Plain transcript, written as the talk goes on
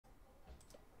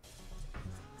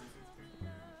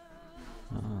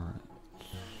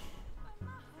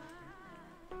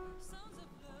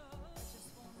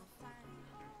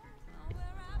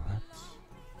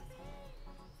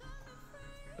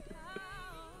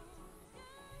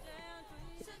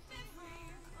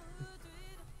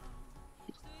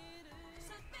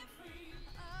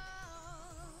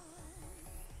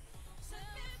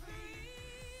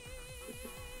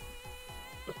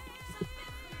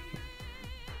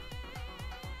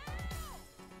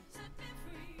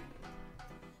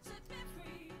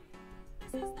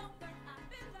Hello?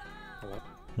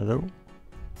 Hello?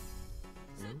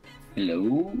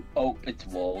 Hello? Oh, it's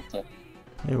Walter.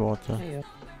 Hey, Walter. Hey,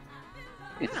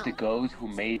 It's the goat who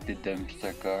made the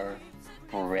dumpster car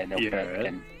for Reno Yeah.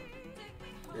 and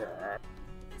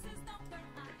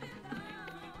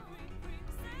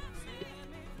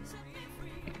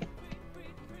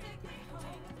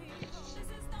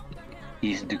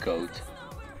he's the goat.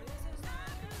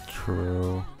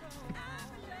 True.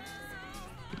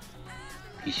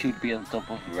 He should be on top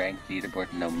of the ranked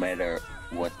leaderboard no matter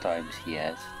what times he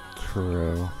has.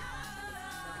 True.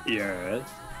 Yeah.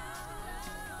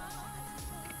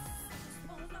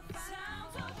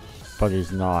 But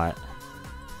he's not.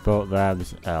 Boat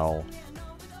Labs L.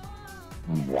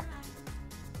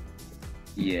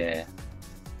 Yeah.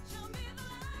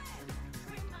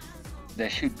 There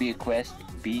should be a quest,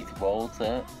 beat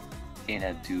Walter in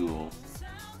a duel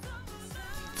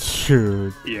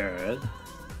Dude. Yeah.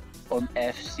 on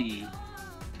FC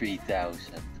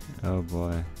 3000. Oh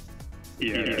boy.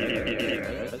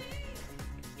 Yeah.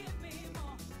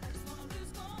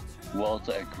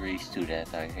 Walter agrees to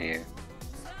that, I hear.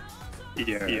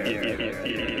 Yeah.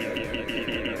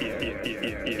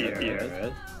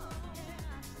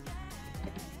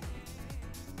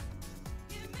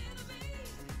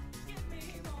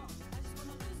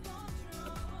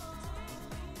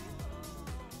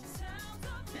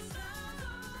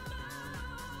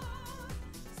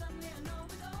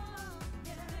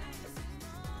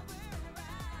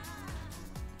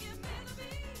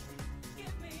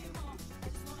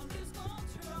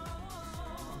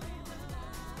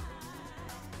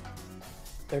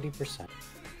 %.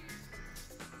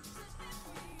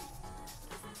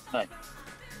 Nice.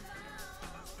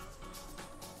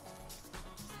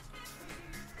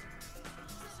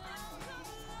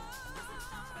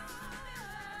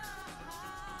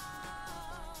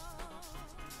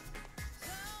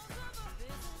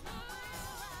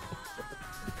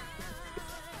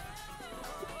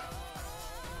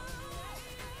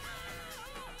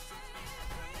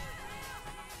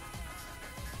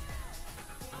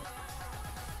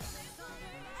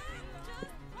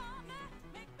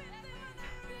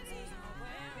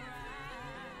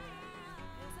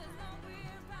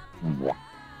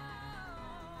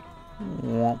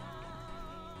 Womp.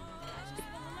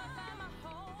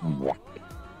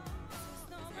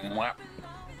 Mwah.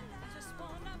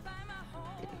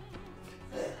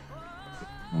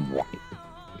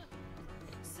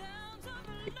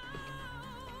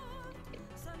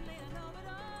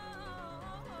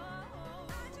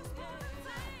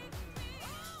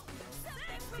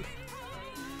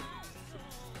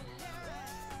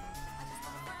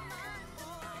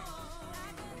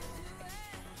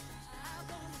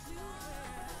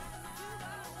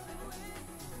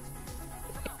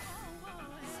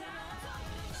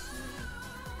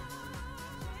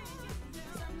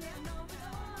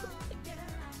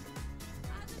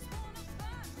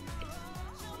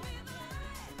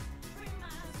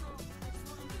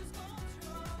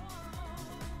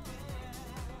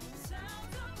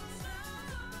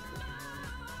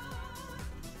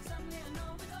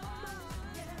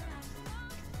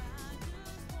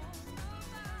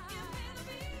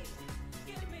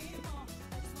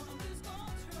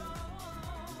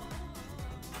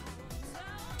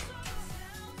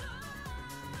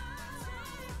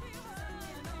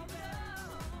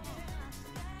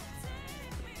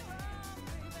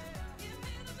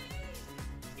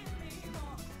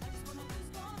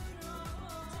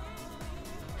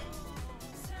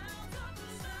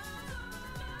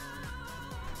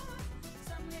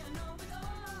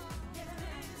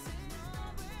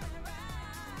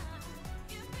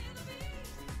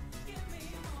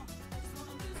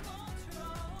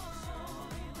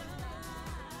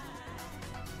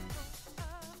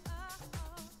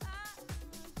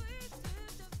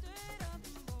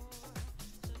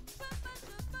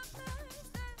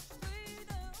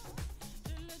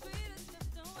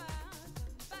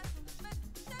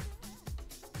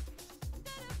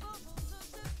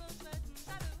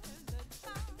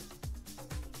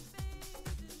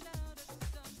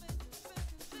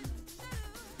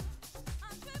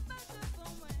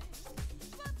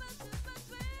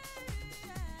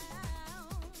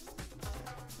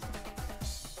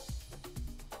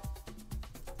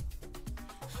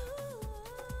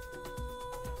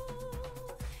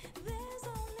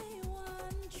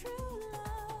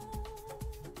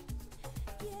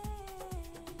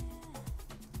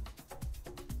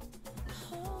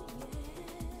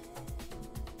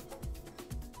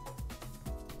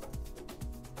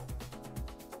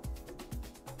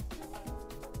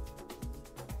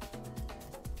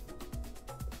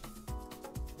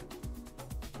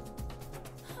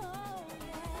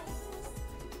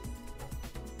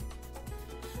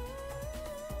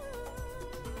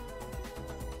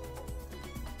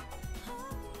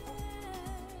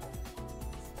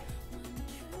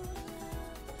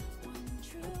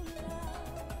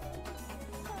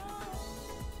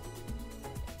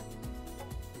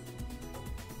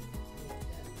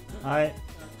 Alright.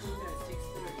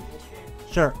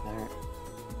 Sure. Alright.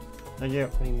 Thank you.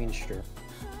 What do you mean, sure?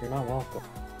 You're not welcome.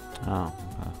 Oh,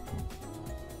 okay.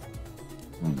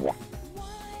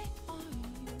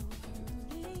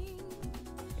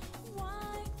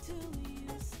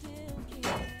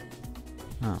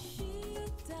 Oh.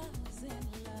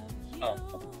 Oh.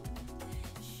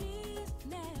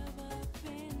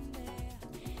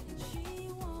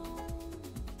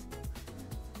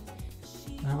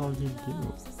 How did you do?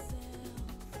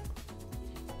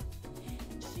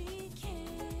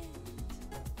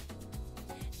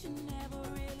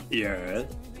 Yeah.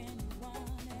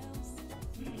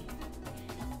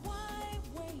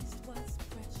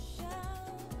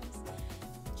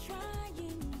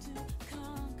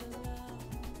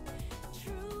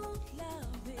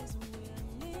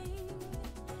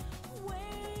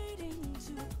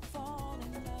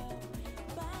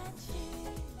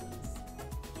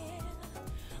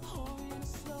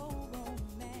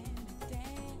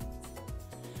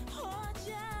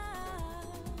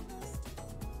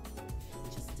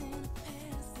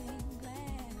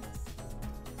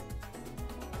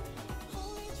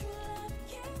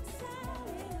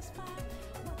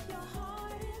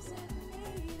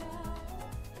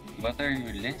 What are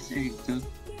you listening to?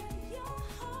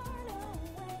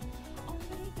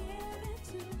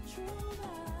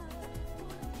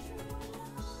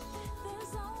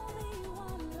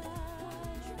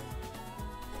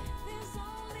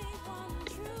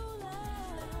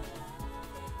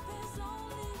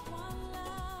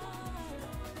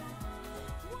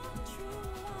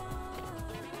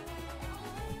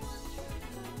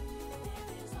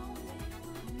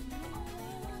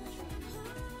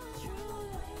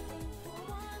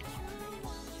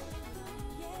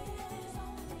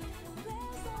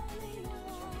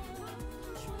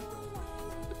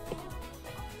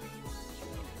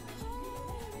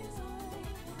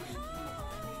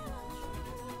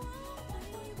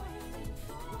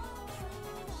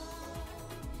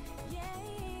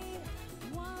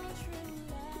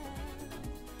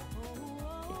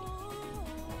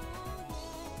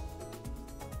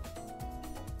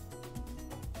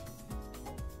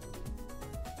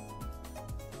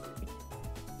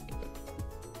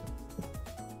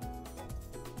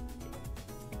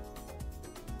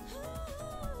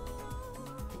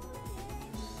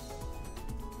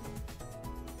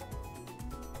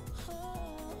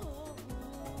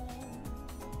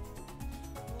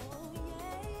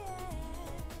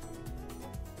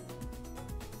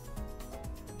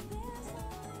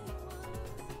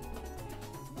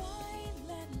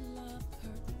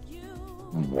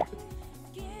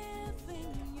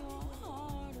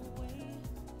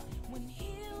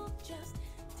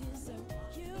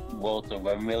 Walter,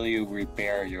 when will you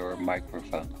repair your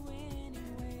microphone?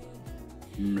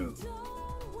 No.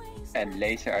 And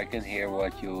Laser, I can hear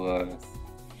what you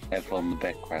have on the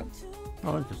background.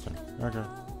 Oh, interesting. Okay.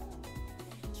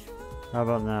 How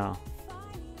about now?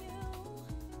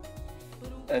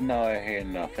 No, I hear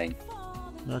nothing.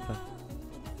 Okay.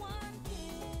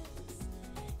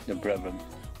 No problem.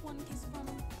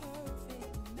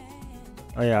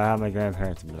 Oh yeah, I have my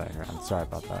grandparents in the background. Sorry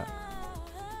about that.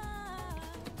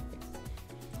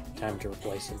 Time to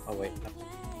replace him. Oh wait.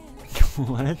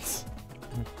 What?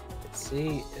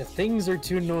 See, if things are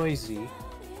too noisy,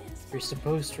 you're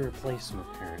supposed to replace them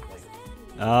apparently.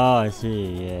 Oh, I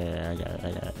see. Yeah, I got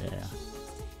it. Yeah.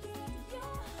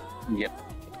 Yep.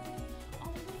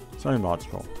 Something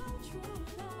logical.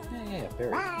 Yeah,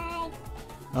 very.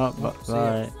 Oh, See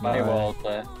ya. bye. Bye,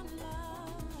 Walter.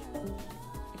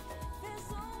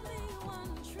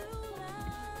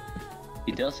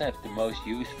 He does have the most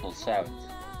useful sound.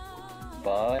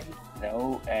 But,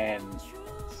 no, and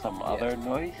some other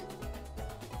noise.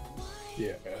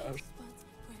 Yeah.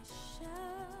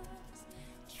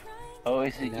 Oh,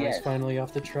 is it Now yes? he's finally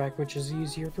off the track, which is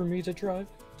easier for me to drive.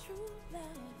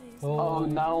 Oh,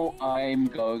 now I'm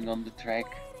going on the track.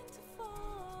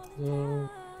 No.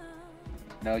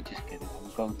 No, just kidding.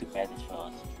 I'm going to bed as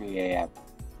well. It's 3 a.m.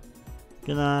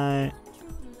 Good night.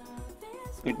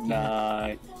 Good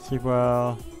night. Sleep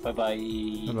well. Bye bye.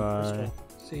 Bye.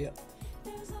 See ya.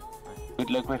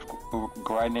 Good luck with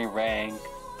grinding rank.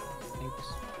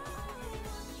 Thanks.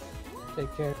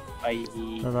 Take care. Bye.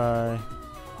 Bye.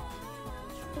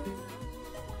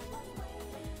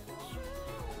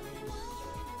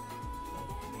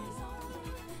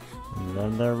 And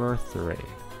then there were 3.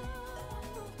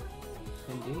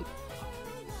 Indeed.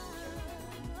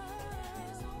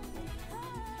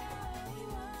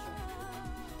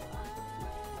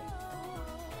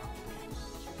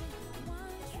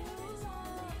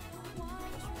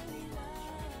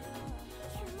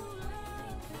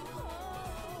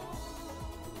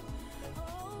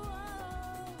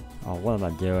 Oh, what am I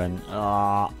doing?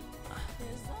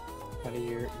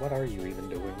 What are you even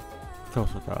doing?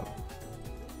 Close look up.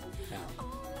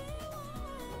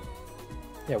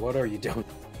 Yeah, what are you doing?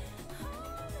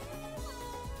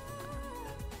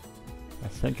 I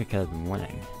think I could have been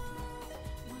winning.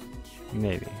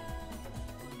 Maybe.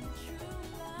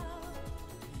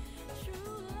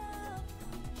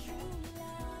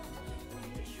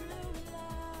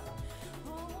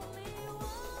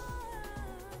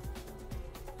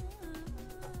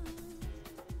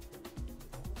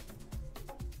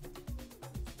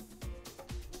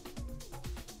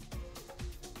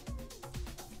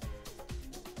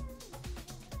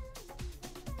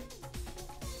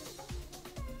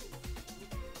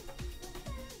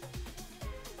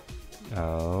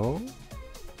 Oh.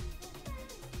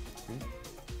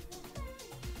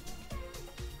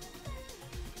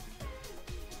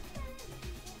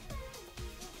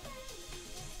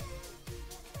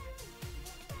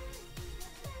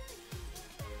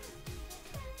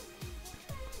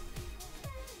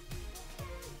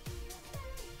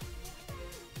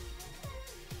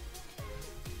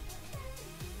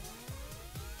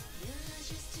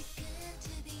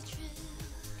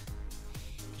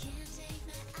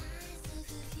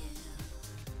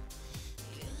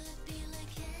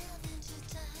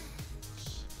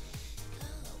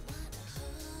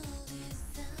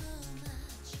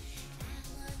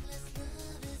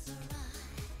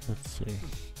 Let's see.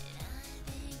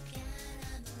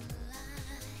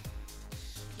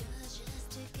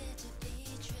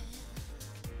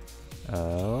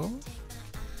 Oh.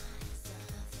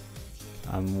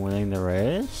 I'm winning the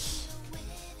race.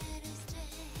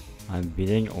 I'm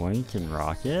beating Oink and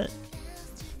Rocket.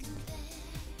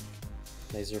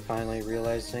 Laser finally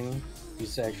realizing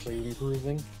he's actually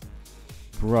improving.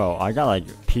 Bro, I got like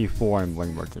P4 in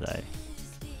Wingboard today.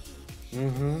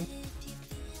 Mm-hmm.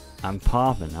 I'm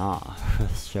popping off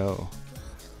this show.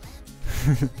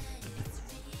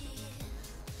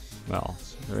 Well,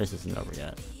 the race isn't over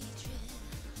yet.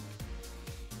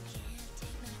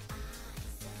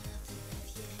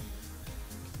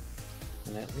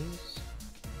 And at least.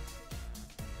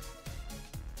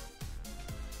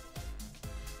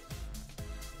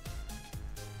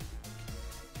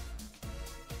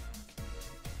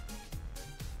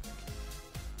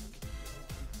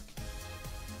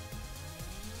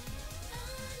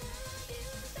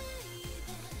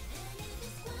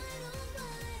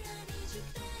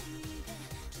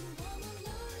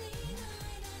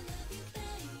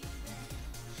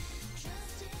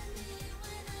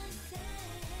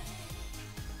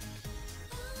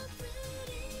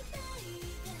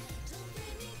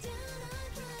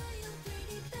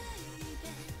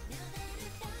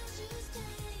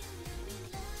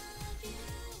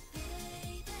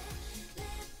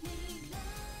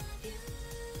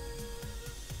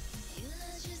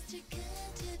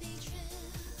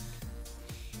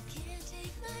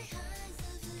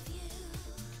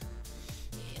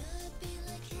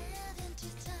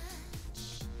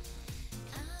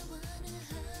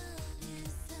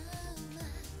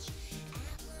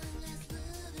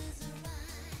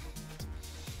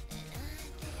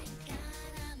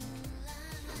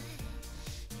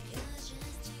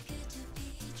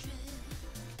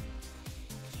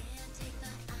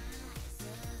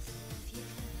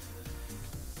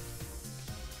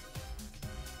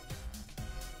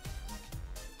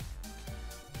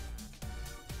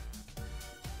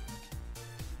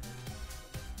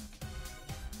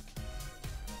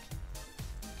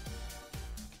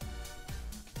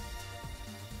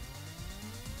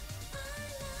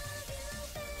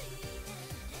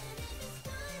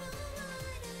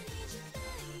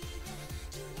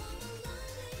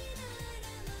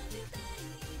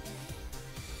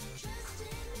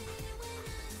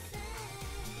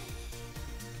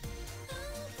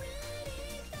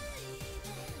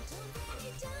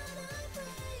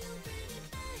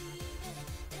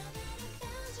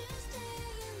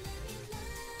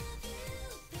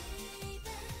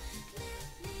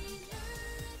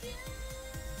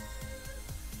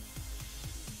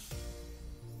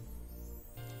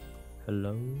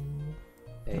 Hello?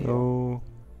 Hey, Hello?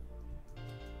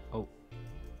 Oh.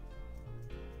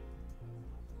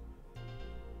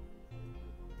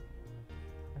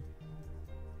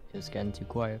 It was getting too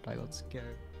quiet, I got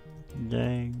scared.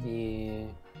 Dang. Yeah,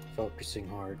 focusing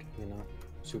hard, you know,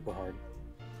 super hard,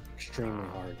 extremely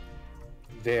hard,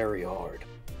 very hard.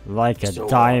 Like a So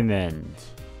diamond.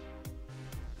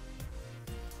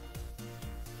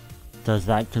 Does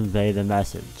that convey the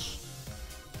message?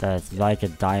 That it's like a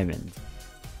diamond.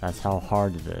 That's how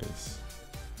hard it is.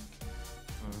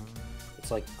 It's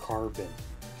like carbon.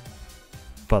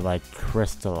 But like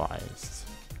crystallized.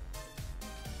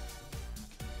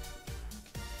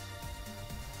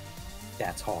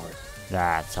 That's hard.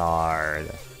 That's hard.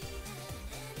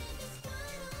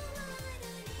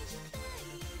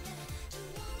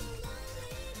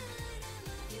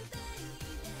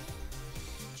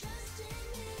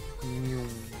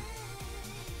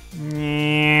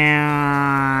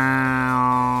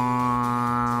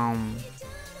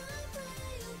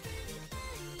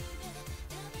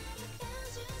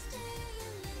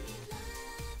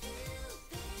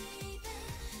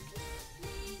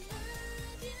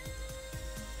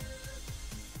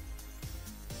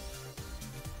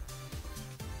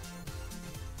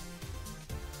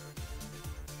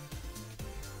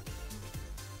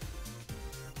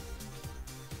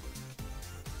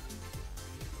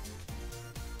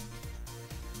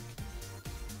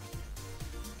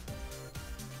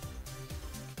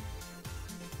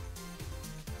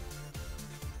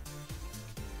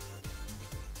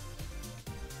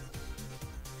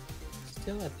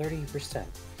 Still at 30%.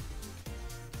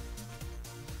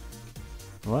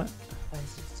 What? Why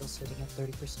is it still sitting at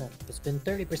 30%? It's been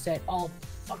 30% all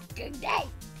fucking day!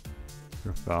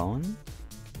 Your phone?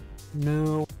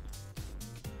 No.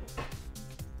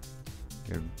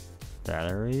 Your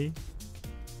battery?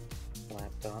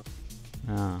 Laptop.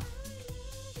 Oh.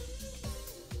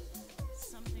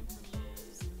 Something to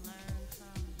lose and learn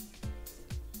from.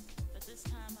 But this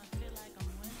time I feel like I'm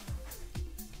winning.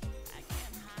 I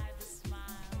can't hide the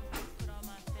smile put on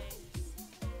my face.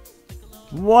 The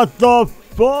glow What the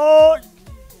fuck?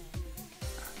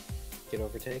 Get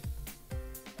overtake.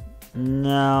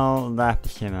 No,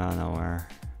 Lapis came out of nowhere.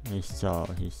 He's still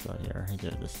here. He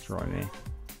didn't destroy me.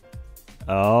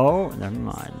 Oh, never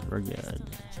mind. We're good.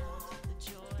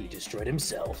 He destroyed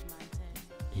himself.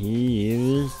 He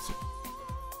used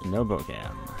no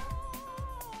bocam.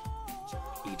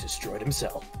 He destroyed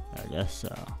himself. I guess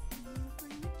so.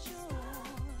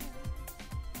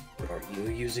 Are you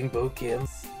using Bokim?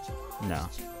 No.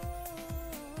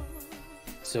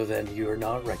 So then you are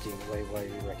not wrecking. Wait, why are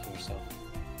you wrecking yourself?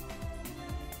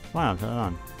 Why not? Turn it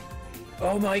on.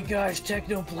 Oh my gosh,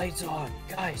 Technoblade's on!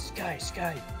 Guys!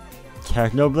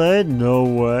 Technoblade? No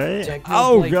way. Technoblade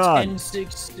Oh god.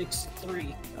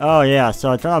 10663. Oh yeah,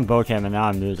 so I turned on bocam and now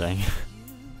I'm losing.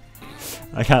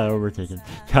 I got overtaken.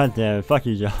 God damn it. Fuck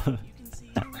you, Joe.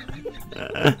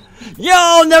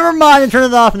 Yo, never mind. I turned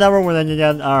it off and now we're winning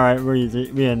again. Alright, we're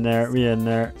easy. We in there.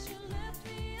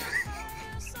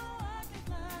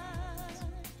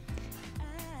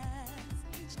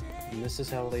 And this is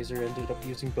how Laser ended up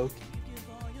using Bokim.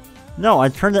 No, I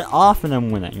turned it off and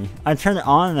I'm winning. I turned it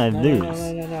on and I No, lose.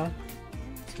 no.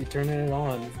 You turned it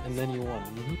on and then you won.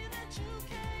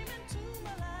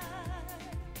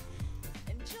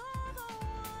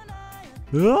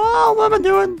 Oh, what am I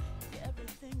doing?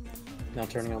 Now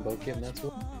turning on Bokim, that's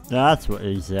what? That's what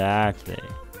exactly.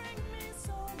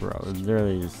 Bro,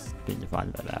 literally just being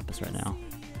defined by Lapis right now.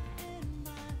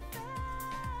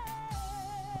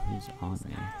 Oh, he's on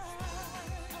me.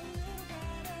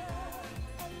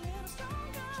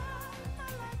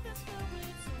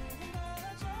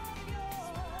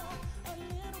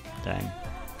 Dang.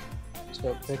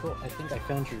 So, Pickle, I think I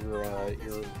found your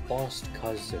lost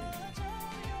cousin.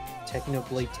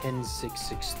 Technoblade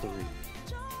 10663.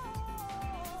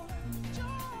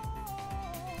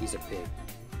 He's a pig.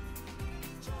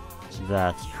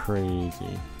 That's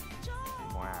crazy.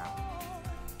 Wow.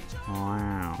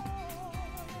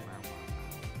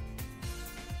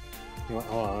 You want,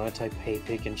 hold on, I'm gonna type "Hey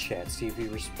Pig" in chat, see if you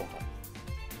respond.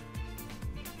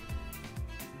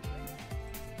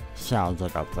 Sounds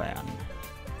like a plan.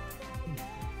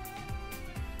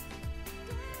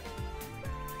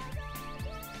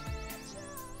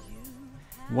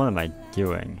 What am I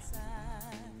doing?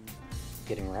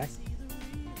 Getting wrecked?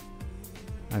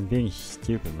 I'm being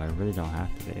stupid, but I really don't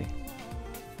have to be.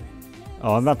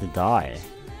 Oh, I'm about to die.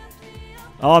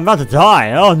 Oh, I'm about to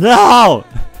die! Oh no!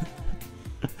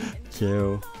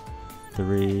 2,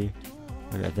 3.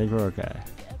 Okay, I think we're okay.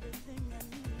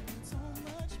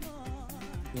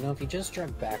 You know, if you just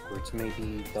drive backwards,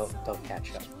 maybe they'll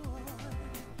catch up.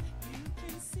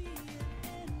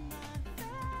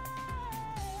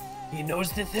 He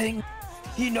knows the thing!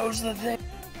 He knows the thing!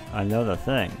 I know the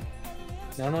thing.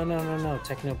 No.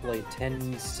 Technoblade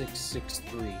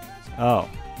 10663. Oh,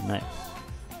 nice.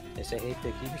 They say, "Hey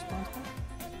Pig," he responds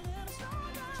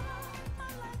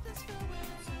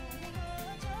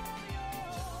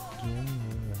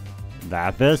back.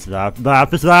 Lapis.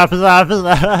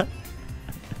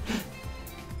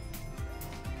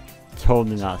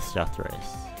 Totally not stuffed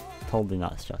race. Totally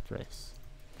not stuffed race.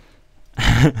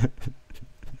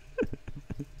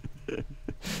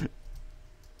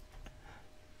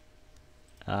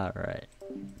 Alright.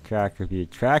 Track review.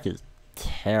 Track is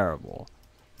terrible.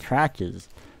 track is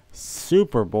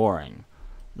super boring.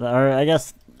 Or I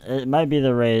guess it might be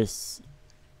the race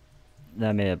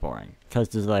that made it boring, because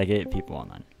there's like 8 people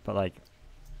online. But like,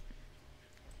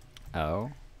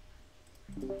 oh,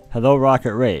 hello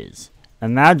Rocket Rays.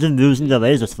 Imagine losing to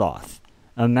Lasersloth.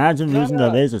 Imagine losing to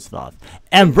Lasersloth.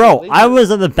 And bro, I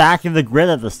was at the back of the grid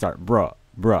at the start, bro.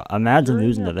 Imagine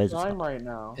losing to Lasersloth. right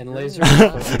now. And Laser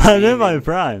I'm in my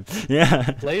prime.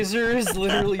 Yeah. Laser was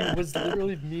literally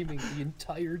memeing the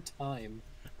entire time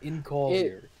in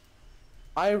Collier.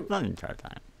 Not the entire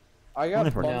time. I got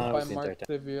Only for bumped now. by No, it's Mark the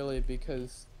severely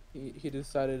because he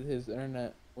decided his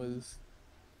internet was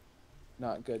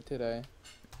not good today.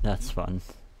 That's fun.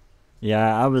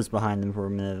 Yeah, I was behind him for a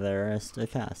minute there. I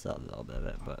kind of saw a little bit of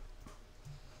it, but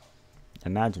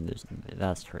imagine losing.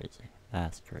 That's crazy.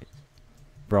 That's crazy.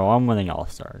 Bro, I'm winning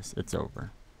All-Stars. It's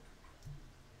over.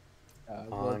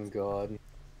 On God.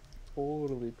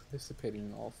 Totally participating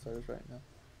in All Stars right now.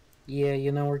 Yeah,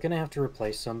 you know, we're gonna have to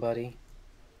replace somebody.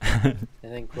 I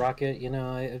think Rocket, you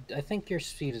know, I think your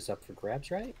seat is up for grabs,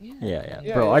 right? Yeah.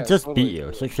 Yeah, Bro, I yeah, just totally, beat you,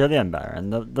 so totally. clearly I'm better.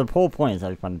 And the whole point is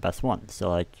I find the best one. So,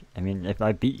 like, I mean, if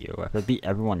I beat you, if I beat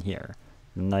everyone here,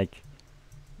 then, like,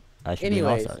 I should be in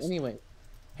All-Stars. Anyway.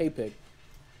 Hey, Pig.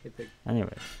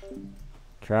 Anyways,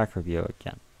 track review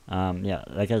again. Yeah,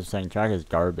 like I was saying, track is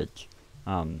garbage.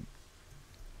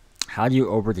 How do you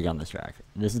overtake on this track?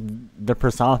 This is the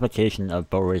personification of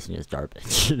bow racing is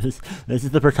garbage. this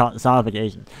is the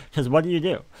personification. Because what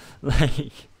do?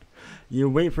 Like, you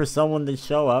wait for someone to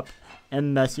show up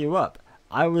and mess you up.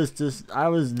 I was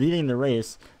leading the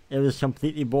race. It was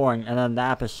completely boring, and then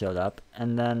Lapis showed up,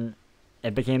 and then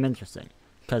it became interesting.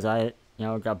 Because I,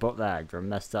 got boat lagged or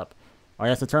messed up. Or I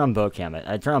guess I turned on boat cam.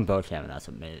 I turned on boat cam, and that's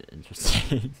what made it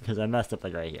interesting. Because I messed up,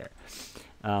 like, right here.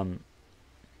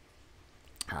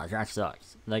 The track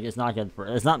sucks. Like, it's not good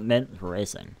it's not meant for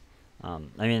racing. I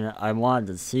mean, I've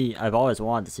always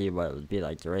wanted to see what it would be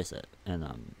like to race it.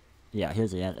 And, yeah,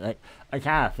 here's the end. Like, I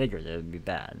kind of figured it would be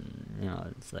bad.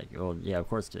 And, it's like, well, yeah, of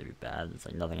course it would be bad. It's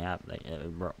like nothing happened. Like,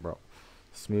 bro,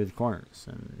 smooth corners.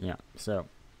 And, yeah, so,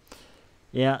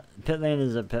 yeah, pit lane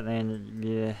is a pit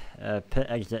lane. Yeah, pit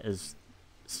exit is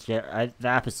scary. The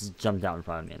Apis just jumped out in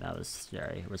front of me, and that was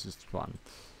scary, which is fun.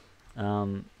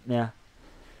 Yeah.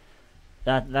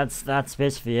 That's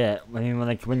basically it. I mean,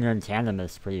 when you're in tandem,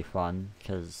 it's pretty fun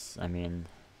because I mean,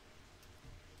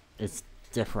 it's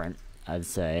different, I'd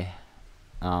say.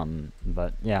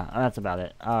 But yeah, that's about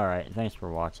it. All right, thanks for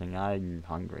watching. I'm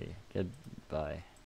hungry. Goodbye.